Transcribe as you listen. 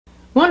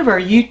One of our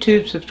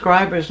YouTube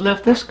subscribers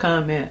left this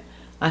comment: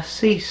 I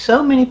see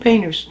so many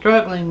painters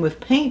struggling with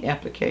paint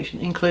application,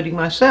 including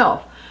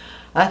myself.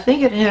 I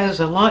think it has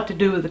a lot to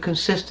do with the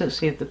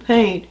consistency of the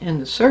paint and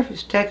the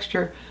surface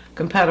texture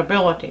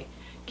compatibility.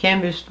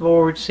 Canvas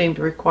boards seem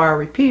to require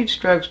repeated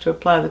strokes to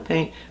apply the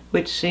paint,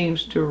 which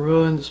seems to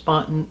ruin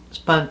the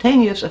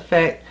spontaneous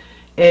effect,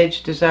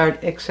 edge desired,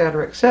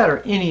 etc.,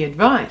 etc. Any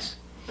advice?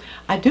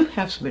 I do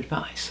have some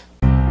advice.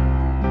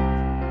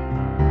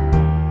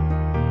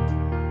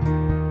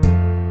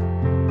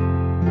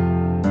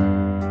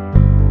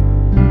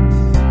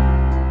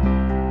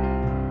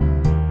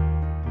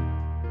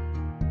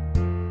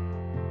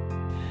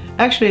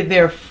 Actually,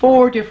 there are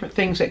 4 different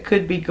things that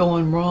could be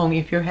going wrong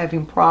if you're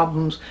having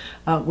problems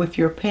with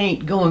your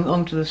paint going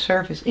onto the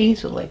surface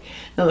easily.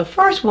 Now, the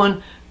first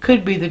one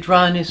could be the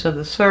dryness of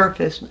the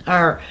surface.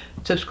 Our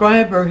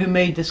subscriber who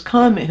made this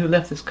comment, who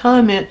left this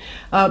comment,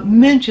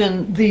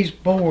 mentioned these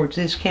boards,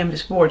 these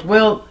canvas boards.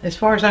 Well, as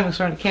far as I'm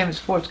concerned, the canvas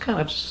boards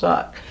kind of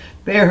suck.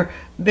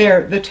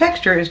 The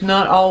texture is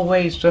not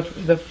always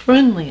the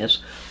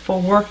friendliest for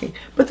working,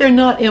 but they're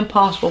not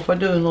impossible for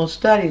doing little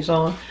studies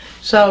on.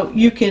 So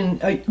you can,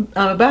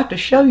 I'm about to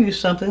show you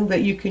something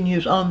that you can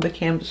use on the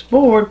canvas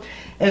board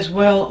as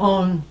well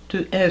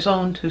as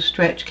onto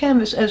stretch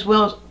canvas, as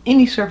well as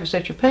any surface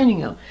that you're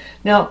painting on.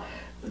 Now,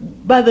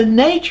 by the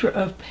nature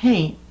of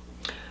paint,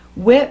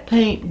 wet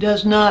paint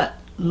does not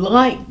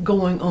like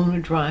going on a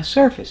dry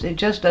surface. It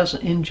just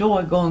doesn't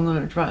enjoy going on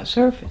a dry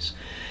surface.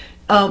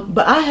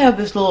 But I have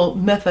this little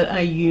method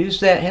I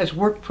use that has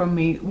worked for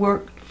me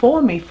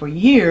for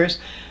years,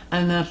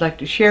 and I'd like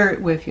to share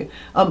it with you.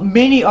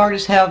 Many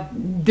artists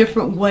have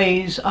different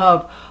ways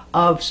of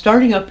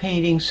starting a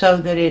painting so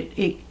that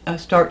it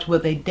starts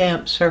with a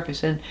damp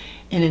surface and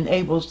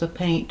enables the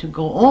paint to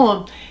go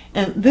on.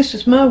 And this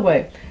is my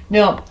way.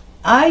 Now,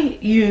 I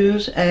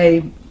use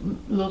a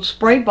little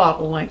spray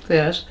bottle like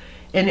this,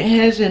 and it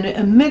has in it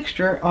a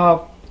mixture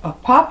of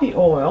poppy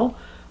oil,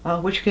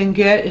 which you can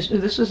get,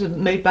 this is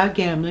made by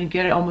Gamlin,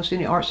 get it almost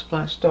any art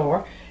supply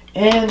store,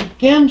 and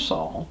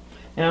Gamsol.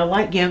 And I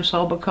like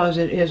Gamsol because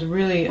it is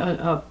really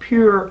a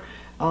pure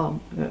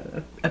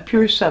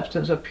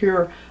substance, a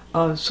pure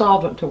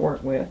solvent to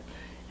work with.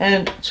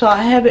 And so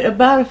I have it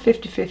about a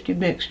 50-50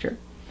 mixture.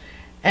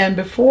 And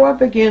before I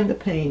begin the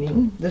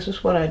painting, this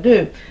is what I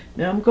do.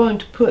 Now I'm going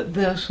to put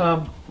this,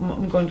 I'm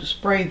going to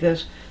spray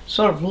this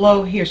sort of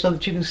low here so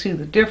that you can see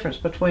the difference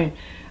between,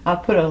 I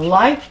put a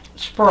light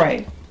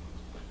spray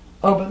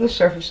over the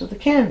surface of the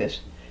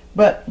canvas.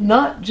 But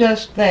not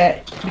just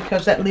that,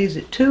 because that leaves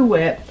it too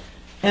wet,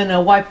 and I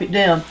wipe it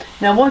down.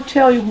 Now I want to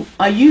tell you,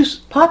 I use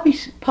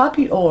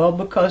poppy oil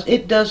because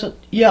it doesn't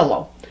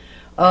yellow.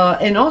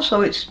 And also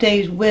it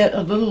stays wet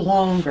a little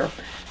longer.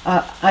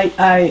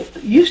 I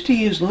used to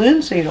use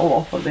linseed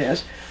oil for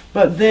this,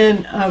 but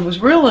then I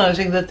was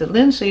realizing that the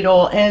linseed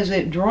oil, as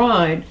it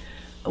dried,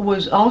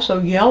 was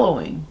also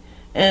yellowing.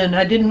 And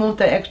I didn't want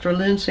the extra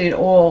linseed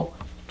oil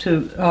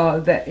to,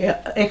 that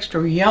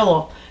extra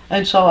yellow.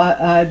 And so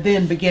I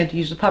then began to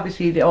use the poppy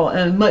seed oil, and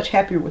I'm much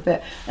happier with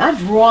that. I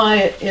dry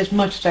it as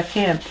much as I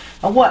can.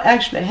 And what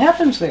actually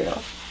happens there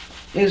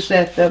is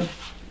that the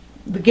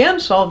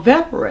Gamsol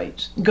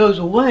evaporates, goes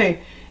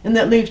away, and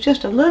that leaves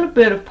just a little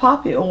bit of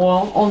poppy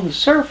oil on the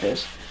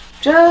surface,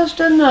 just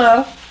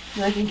enough,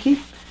 and I can keep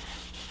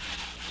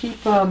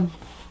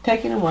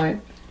taking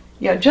away.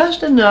 Yeah,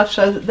 just enough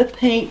so that the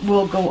paint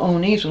will go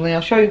on easily.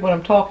 I'll show you what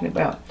I'm talking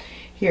about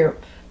here.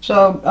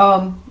 So,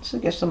 I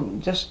guess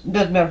just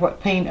doesn't matter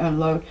what paint I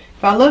load.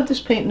 If I load this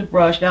paint in the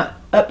brush, now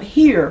up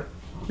here,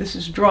 this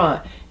is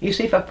dry. You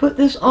see, if I put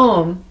this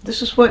on,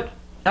 this is what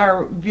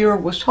our viewer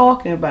was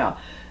talking about.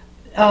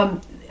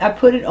 I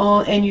put it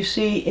on, and you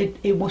see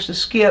it wants to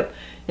skip,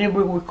 and it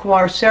will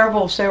require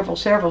several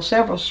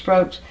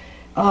strokes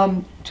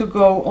to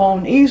go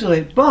on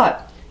easily.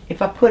 But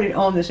if I put it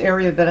on this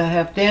area that I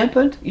have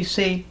dampened, you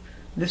see,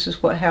 this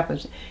is what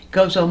happens. It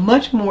goes on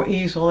much more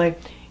easily.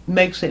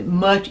 Makes it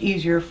much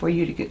easier for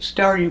you to get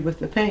started with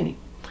the painting.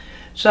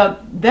 So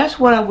that's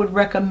what I would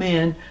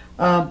recommend.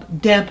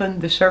 Dampen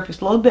the surface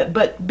a little bit,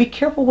 but be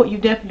careful what you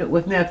dampen it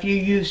with. Now, if you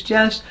use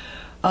just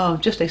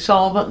a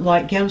solvent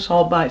like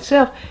Gamsol by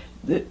itself,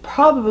 it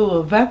probably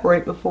will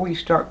evaporate before you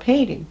start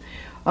painting.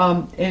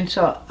 And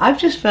so I've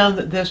just found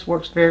that this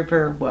works very,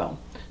 very well.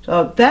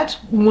 So that's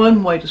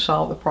one way to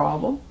solve the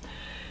problem.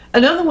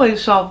 Another way to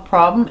solve the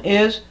problem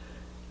is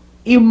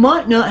you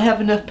might not have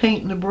enough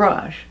paint in the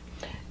brush.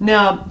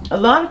 Now, a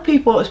lot of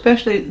people,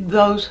 especially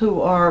those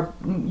who are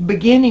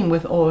beginning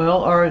with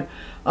oil,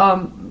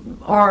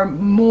 are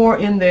more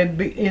in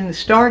the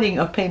starting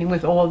of painting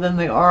with oil than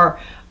they are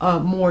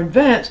more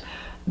advanced.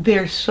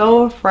 They're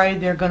so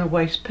afraid they're going to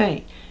waste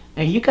paint.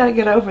 Now, you got to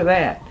get over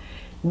that.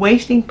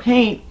 Wasting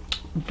paint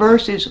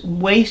versus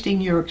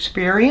wasting your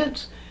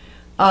experience.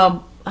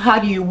 How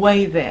do you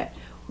weigh that?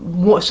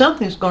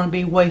 Something's going to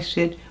be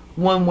wasted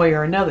one way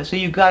or another. So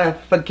you've got to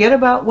forget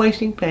about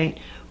wasting paint.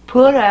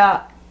 Put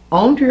out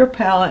onto your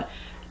palette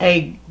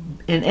an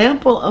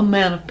ample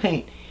amount of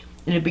paint,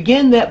 and to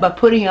begin that by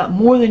putting out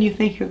more than you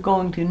think you're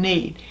going to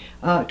need.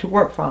 to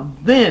work from.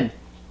 Then,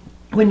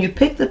 when you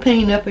pick the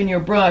paint up in your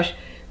brush,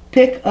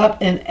 pick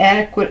up an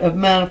adequate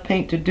amount of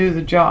paint to do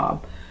the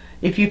job.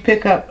 If you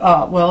pick up,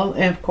 well,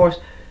 and of course,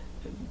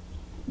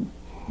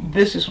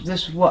 this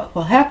is what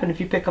will happen if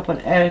you pick up an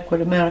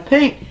adequate amount of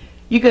paint.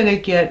 You're going to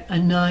get a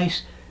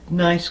nice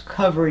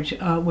coverage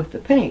with the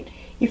paint.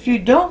 If you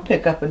don't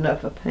pick up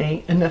enough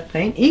paint,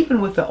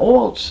 even with the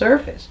oiled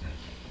surface,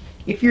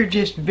 if you're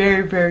just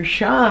very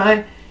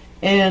shy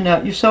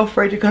and you're so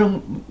afraid you're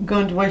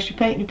going to waste your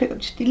paint, you pick up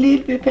just a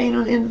little bit of paint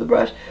on the end of the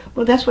brush,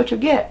 well, that's what you'll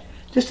get,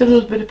 just a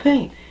little bit of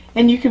paint.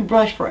 And you can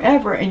brush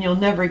forever and you'll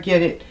never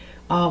get it,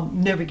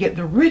 never get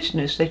the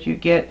richness that you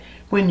get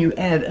when you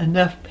add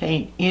enough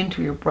paint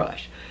into your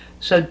brush.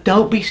 So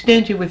don't be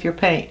stingy with your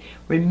paint.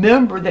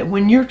 Remember that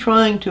when you're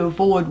trying to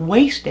avoid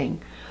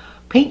wasting,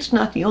 paint's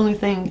not the only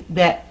thing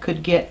that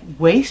could get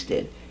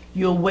wasted.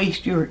 You'll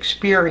waste your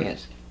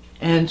experience.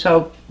 And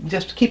so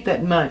just keep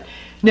that in mind.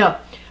 Now,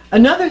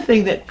 another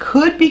thing that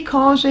could be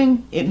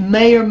causing, it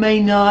may or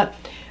may not,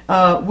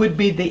 would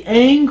be the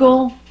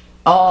angle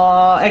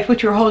at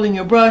which you're holding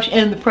your brush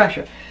and the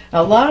pressure.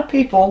 Now, a lot of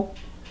people,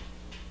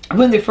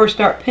 when they first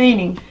start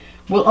painting,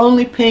 will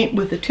only paint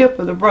with the tip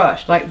of the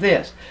brush like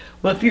this.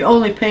 Well, if you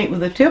only paint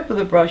with the tip of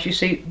the brush, you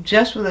see,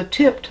 just with the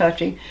tip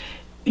touching,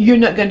 you're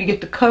not going to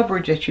get the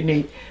coverage that you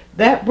need.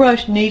 That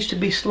brush needs to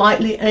be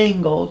slightly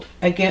angled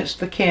against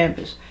the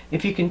canvas.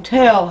 If you can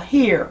tell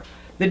here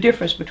the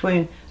difference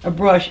between a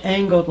brush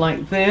angled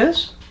like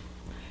this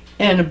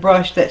and a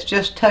brush that's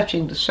just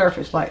touching the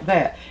surface like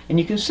that. And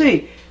you can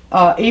see,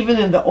 even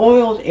in the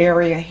oiled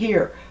area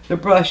here, the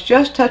brush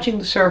just touching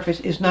the surface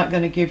is not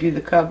going to give you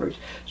the coverage.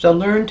 So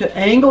learn to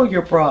angle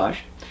your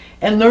brush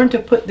and learn to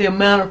put the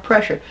amount of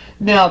pressure.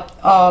 Now,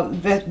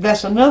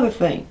 that's another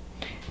thing.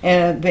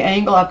 And the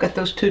angle, I've got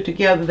those two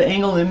together, the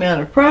angle and the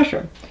amount of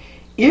pressure.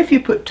 If you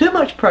put too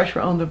much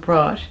pressure on the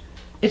brush,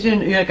 you're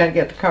not going to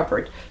get the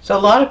coverage. So a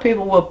lot of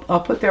people will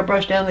put their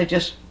brush down, they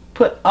just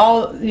put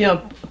all,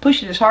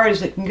 push it as hard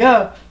as it can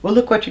go. Well,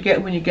 look what you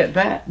get when you get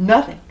that,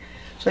 nothing.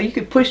 So you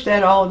could push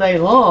that all day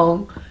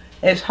long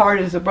as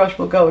hard as the brush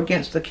will go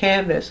against the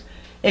canvas,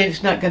 and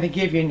it's not going to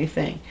give you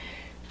anything.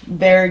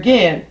 There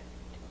again,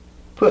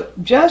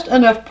 put just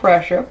enough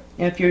pressure,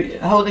 and if you're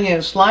holding it at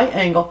a slight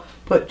angle,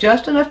 put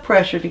just enough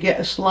pressure to get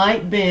a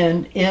slight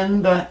bend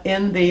in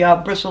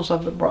the bristles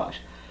of the brush.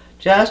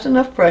 Just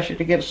enough pressure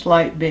to get a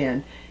slight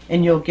bend,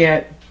 and you'll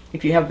get,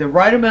 if you have the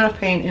right amount of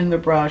paint in the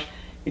brush,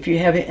 if you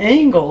have it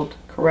angled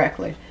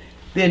correctly,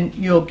 then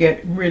you'll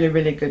get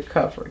really good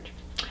coverage.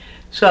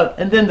 So,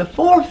 and then the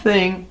fourth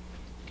thing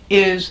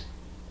is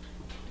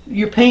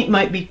your paint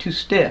might be too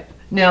stiff.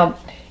 Now,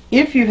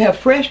 if you have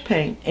fresh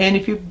paint, and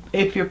if you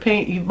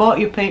bought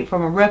your paint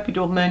from a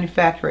reputable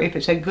manufacturer, if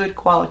it's a good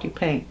quality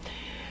paint,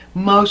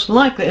 most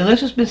likely,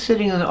 unless it's been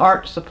sitting in an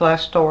art supply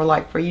store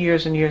like for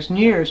years and years and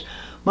years,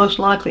 most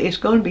likely it's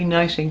going to be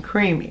nice and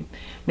creamy.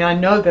 Now, I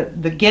know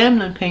that the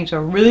Gamblin paints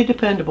are really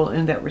dependable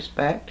in that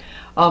respect.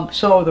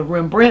 So the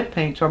Rembrandt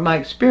paints, or my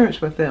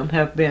experience with them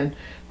have been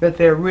that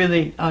they're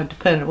really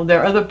dependable.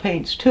 There are other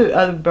paints too,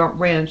 other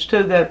brands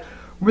too, that are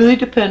really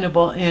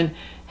dependable in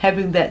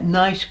having that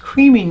nice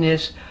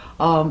creaminess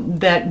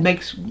that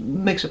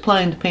makes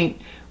applying the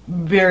paint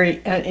very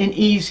and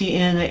easy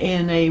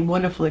and a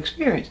wonderful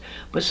experience.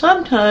 But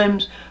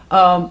sometimes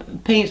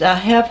paints, I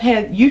have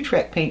had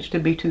Utrecht paints to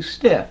be too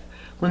stiff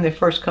when they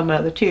first come out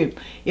of the tube.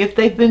 If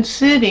they've been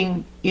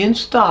sitting in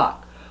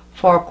stock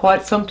for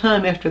quite some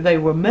time after they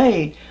were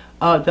made,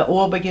 the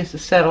oil begins to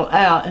settle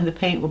out and the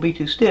paint will be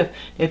too stiff.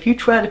 If you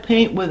try to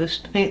paint with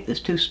a paint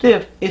that's too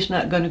stiff, it's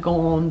not going to go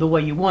on the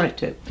way you want it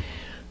to.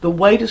 The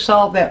way to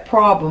solve that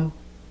problem,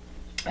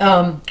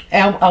 and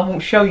I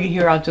won't show you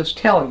here, I'll just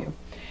tell you,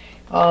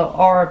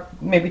 or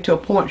maybe to a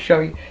point show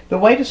you. The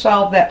way to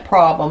solve that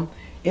problem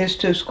is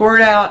to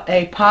squirt out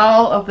a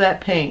pile of that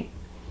paint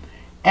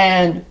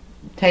and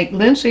take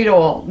linseed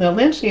oil. Now,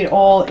 linseed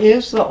oil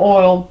is the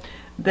oil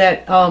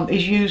that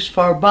is used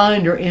for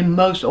binder in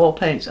most oil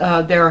paints.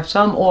 There are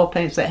some oil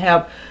paints that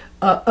have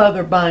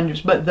other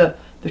binders, but the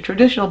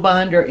traditional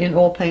binder in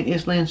oil paint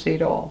is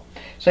linseed oil.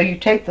 So you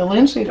take the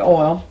linseed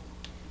oil,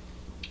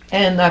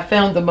 and I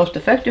found the most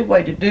effective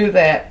way to do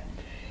that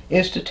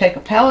is to take a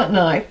palette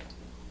knife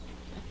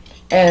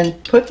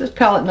and put this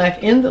palette knife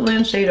in the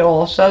linseed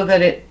oil so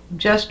that it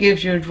just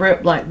gives you a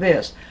drip like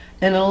this,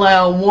 and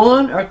allow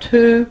 1 or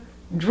 2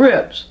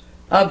 drips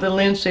of the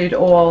linseed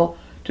oil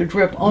to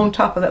drip on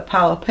top of that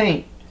pile of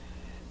paint.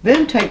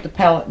 Then take the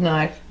palette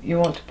knife, you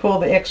want to pull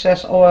the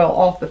excess oil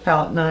off the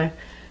palette knife,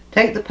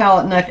 take the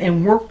palette knife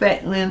and work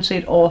that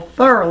linseed oil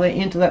thoroughly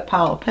into that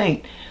pile of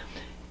paint.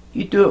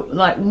 You do it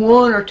like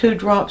 1 or 2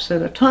 drops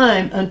at a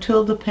time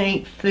until the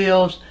paint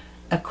feels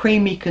a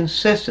creamy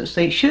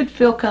consistency. It should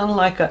feel kind of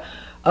like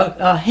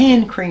a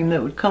hand cream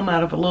that would come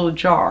out of a little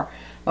jar.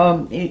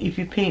 If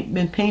you've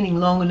been painting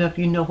long enough,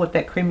 you know what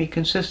that creamy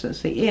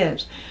consistency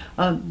is.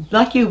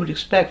 Like you would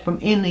expect from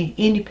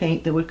any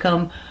paint that would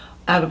come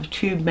out of a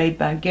tube made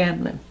by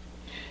Gamblin.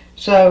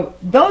 So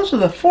those are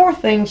the 4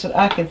 things that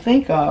I can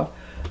think of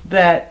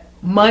that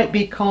might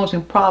be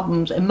causing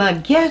problems. And my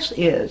guess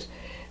is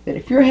that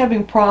if you're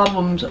having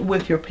problems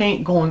with your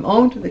paint going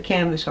onto the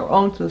canvas or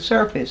onto the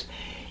surface,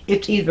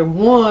 it's either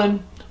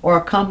one or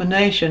a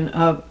combination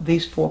of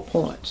these 4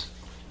 points.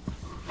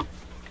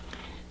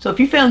 So if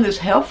you found this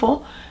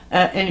helpful,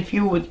 and if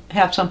you would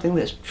have something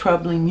that's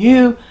troubling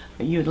you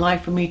that you'd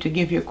like for me to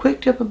give you a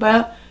quick tip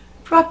about,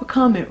 drop a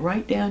comment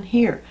right down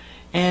here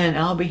and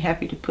I'll be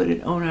happy to put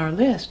it on our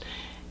list.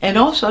 And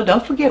also,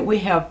 don't forget, we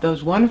have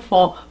those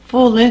wonderful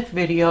full-length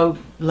video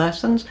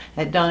lessons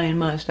at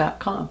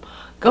DianeMunns.com.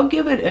 Go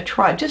give it a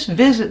try. Just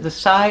visit the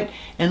site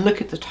and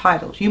look at the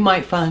titles. You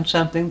might find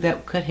something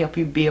that could help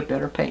you be a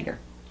better painter.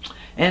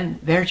 And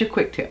there's your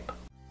quick tip.